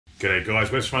G'day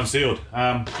guys, West Front Sealed.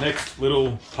 Next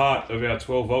little part of our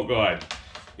 12 volt guide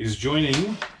is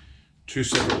joining two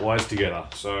separate wires together.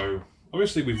 So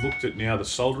obviously we've looked at now the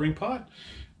soldering part.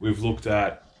 We've looked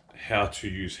at how to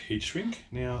use heat shrink.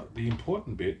 Now the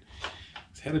important bit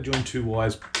is how to join two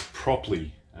wires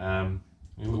properly. A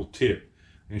little tip,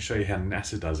 I'm going to show you how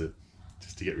NASA does it,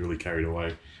 just to get really carried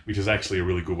away, which is actually a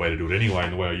really good way to do it anyway,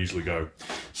 and the way I usually go.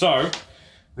 So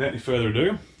without any further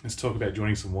ado, let's talk about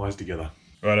joining some wires together.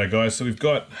 Righto guys, so we've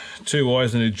got two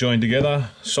wires that need to join together.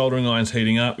 Soldering iron's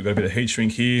heating up. We've got a bit of heat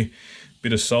shrink here,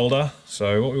 bit of solder.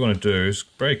 So what we want to do is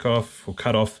break off or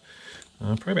cut off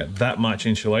probably about that much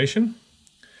insulation.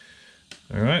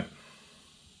 All right.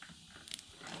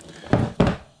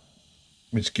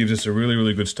 Which gives us a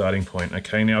really good starting point.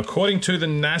 Okay, now according to the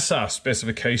NASA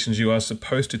specifications, you are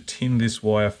supposed to tin this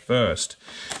wire first.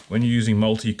 When you're using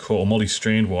multi-core,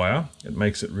 multi-strand wire, it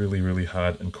makes it really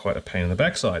hard and quite a pain in the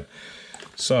backside.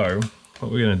 So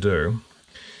what we're going to do,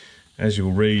 as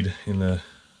you'll read in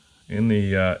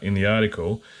the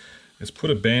article, is put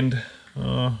a bend,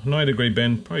 90-degree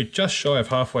bend, probably just shy of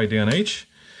halfway down each.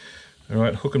 All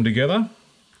right, hook them together,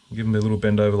 give them a little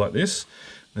bend over like this.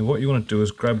 Then what you want to do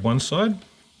is grab one side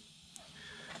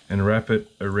and wrap it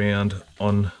around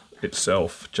on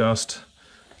itself, just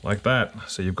like that.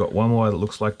 So you've got one wire that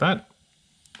looks like that.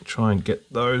 Try and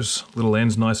get those little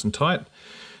ends nice and tight.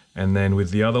 And then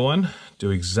with the other one,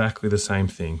 do exactly the same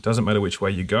thing. Doesn't matter which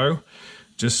way you go,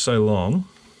 just so long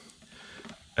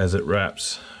as it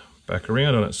wraps back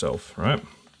around on itself, right?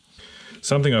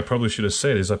 Something I probably should have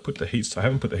said is I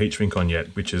haven't put the heat shrink on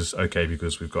yet, which is okay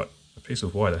because we've got a piece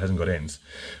of wire that hasn't got ends.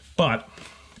 But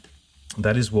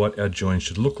that is what our join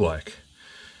should look like.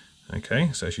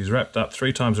 Okay, so she's wrapped up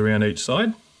 3 times around each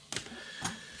side.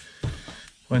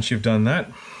 Once you've done that,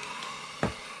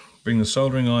 bring the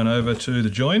soldering iron over to the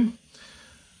join,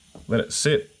 let it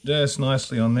sit just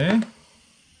nicely on there,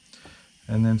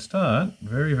 and then start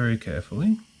very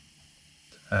carefully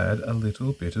to add a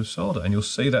little bit of solder. And you'll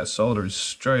see that solder is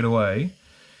straight away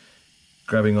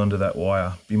grabbing onto that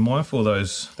wire. Be mindful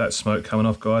of that smoke coming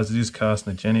off, guys. It is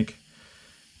carcinogenic.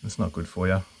 It's not good for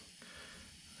you.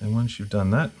 And once you've done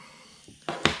that,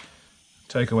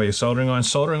 take away your soldering iron.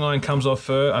 Soldering iron comes off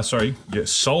first,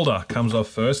 solder comes off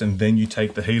first, and then you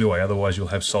take the heat away. Otherwise you'll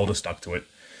have solder stuck to it,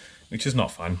 which is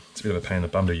not fun. It's a bit of a pain in the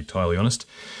bum, to be entirely honest.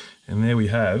 And there we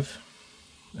have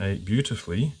a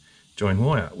beautifully joined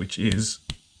wire, which is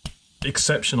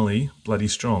exceptionally bloody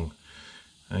strong.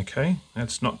 Okay,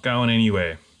 that's not going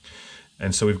anywhere.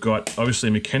 And so we've got obviously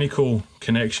a mechanical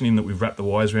connection in that we've wrapped the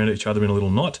wires around each other in a little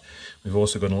knot. We've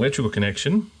also got an electrical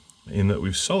connection in that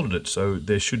we've soldered it, so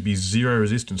there should be zero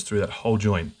resistance through that whole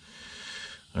joint.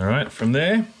 All right, from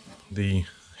there, the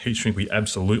heat shrink we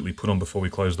absolutely put on before we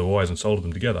closed the wires and soldered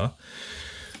them together.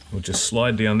 We'll just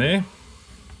slide down there,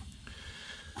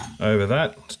 over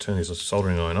that. Let's turn this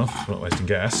soldering iron off, we're not wasting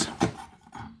gas.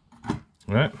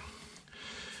 All right,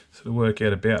 so it'll work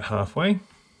out about halfway.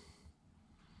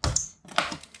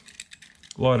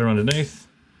 Lighter underneath,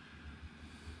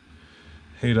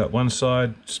 heat up one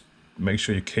side, just make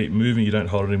sure you keep moving, you don't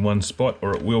hold it in one spot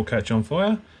or it will catch on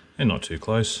fire, and not too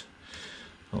close,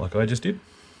 not like I just did.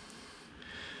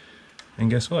 And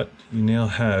guess what? You now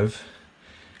have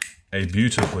a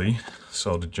beautifully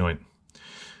soldered joint.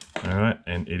 All right,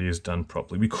 and it is done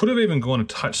properly. We could have even gone a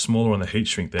touch smaller on the heat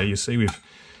shrink there. You see we've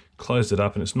closed it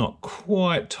up and it's not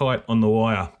quite tight on the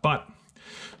wire, but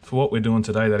for what we're doing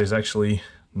today, that is actually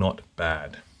not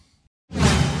bad.